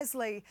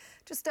Presley.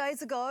 Just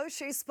days ago,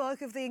 she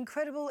spoke of the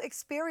incredible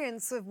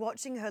experience of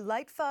watching her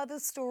late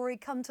father's story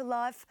come to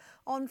life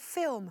on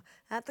film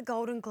at the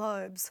Golden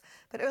Globes.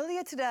 But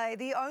earlier today,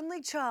 the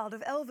only child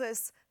of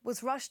Elvis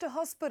was rushed to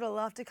hospital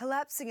after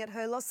collapsing at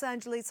her Los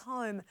Angeles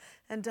home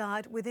and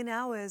died within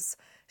hours.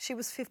 She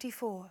was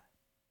 54.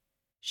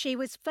 She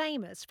was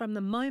famous from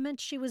the moment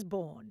she was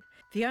born.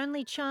 The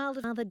only child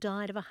of her mother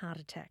died of a heart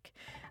attack,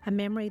 a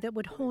memory that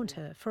would haunt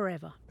her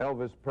forever.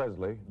 Elvis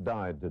Presley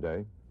died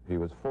today. He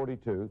was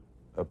 42.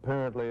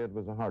 Apparently it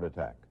was a heart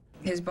attack.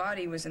 His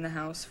body was in the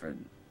house for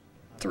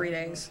 3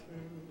 days,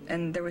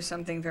 and there was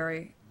something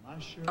very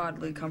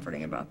oddly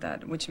comforting about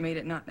that, which made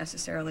it not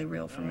necessarily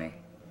real for me,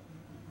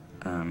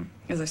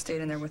 because I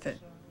stayed in there with it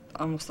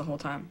almost the whole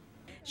time.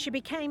 She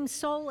became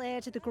sole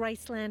heir to the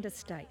Graceland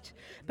estate,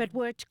 but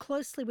worked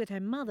closely with her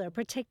mother,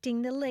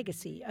 protecting the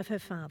legacy of her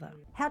father.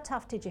 How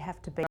tough did you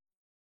have to be?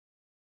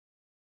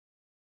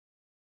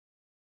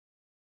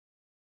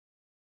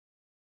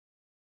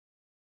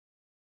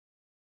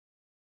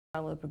 I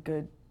develop a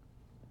good,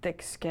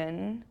 thick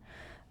skin,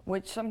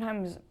 which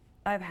sometimes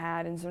I've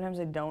had and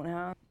sometimes I don't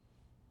have.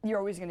 You're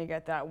always going to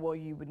get that, well,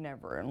 you would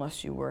never,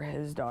 unless you were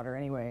his daughter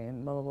anyway,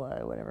 and blah, blah,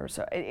 blah, whatever.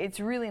 So it's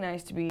really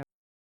nice to be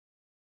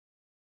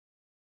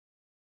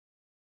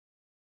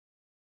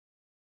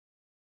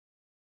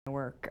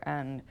work,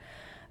 and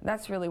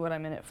that's really what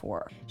I'm in it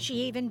for. She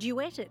even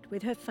duetted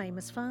with her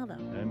famous father.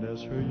 And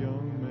as her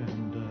young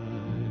man died.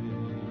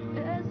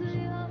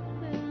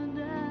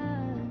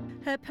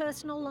 Her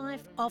personal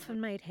life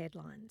often made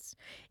headlines.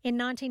 In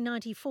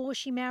 1994,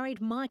 she married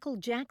Michael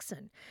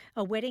Jackson,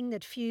 a wedding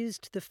that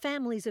fused the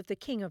families of the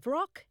King of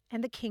Rock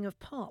and the King of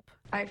Pop.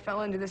 I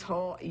fell into this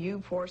whole,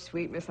 you poor,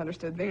 sweet,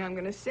 misunderstood thing, I'm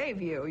going to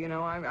save you, you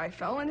know, I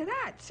fell into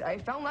that. I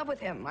fell in love with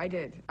him, I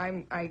did.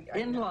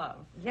 In love?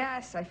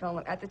 Yes, I fell in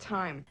love at the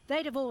time.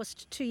 They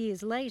divorced 2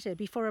 years later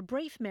before a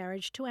brief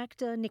marriage to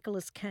actor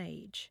Nicolas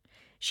Cage.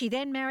 She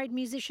then married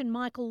musician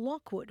Michael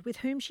Lockwood, with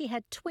whom she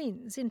had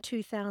twins in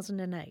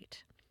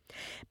 2008.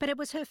 But it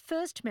was her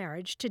first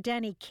marriage to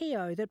Danny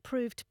Keogh that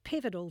proved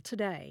pivotal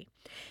today.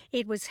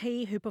 It was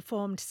he who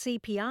performed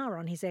CPR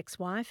on his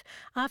ex-wife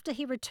after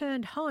he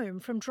returned home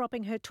from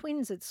dropping her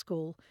twins at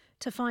school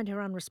to find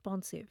her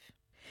unresponsive.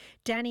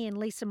 Danny and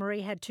Lisa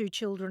Marie had 2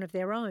 children of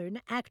their own,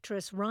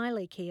 actress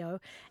Riley Keogh,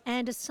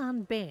 and a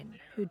son, Ben,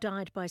 who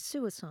died by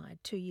suicide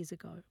 2 years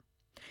ago.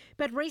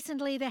 But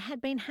recently there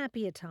had been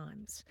happier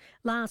times.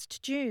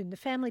 Last June, the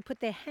family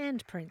put their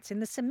handprints in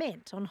the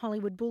cement on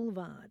Hollywood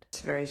Boulevard. It's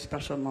a very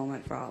special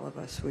moment for all of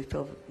us. We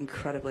feel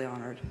incredibly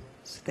honoured,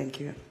 so thank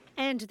you.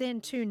 And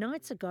then 2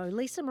 nights ago,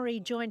 Lisa Marie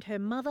joined her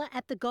mother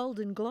at the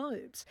Golden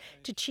Globes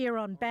to cheer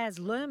on Baz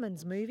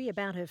Luhrmann's movie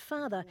about her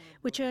father,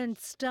 which earned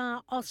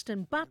star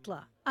Austin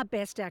Butler a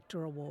Best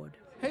Actor award.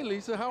 Hey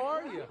Lisa, how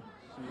are you?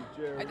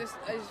 I just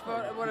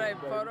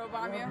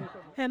photobomb you?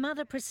 Her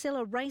mother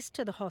Priscilla raced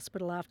to the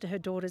hospital after her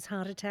daughter's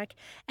heart attack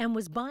and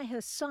was by her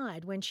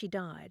side when she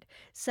died,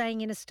 saying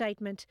in a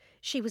statement,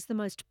 "She was the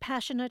most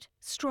passionate,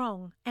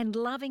 strong and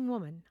loving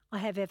woman I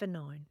have ever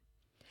known."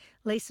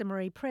 Lisa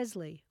Marie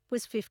Presley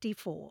was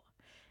 54.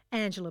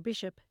 Angela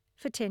Bishop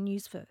for 10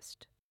 News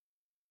First.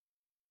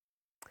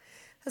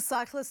 A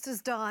cyclist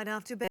has died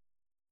after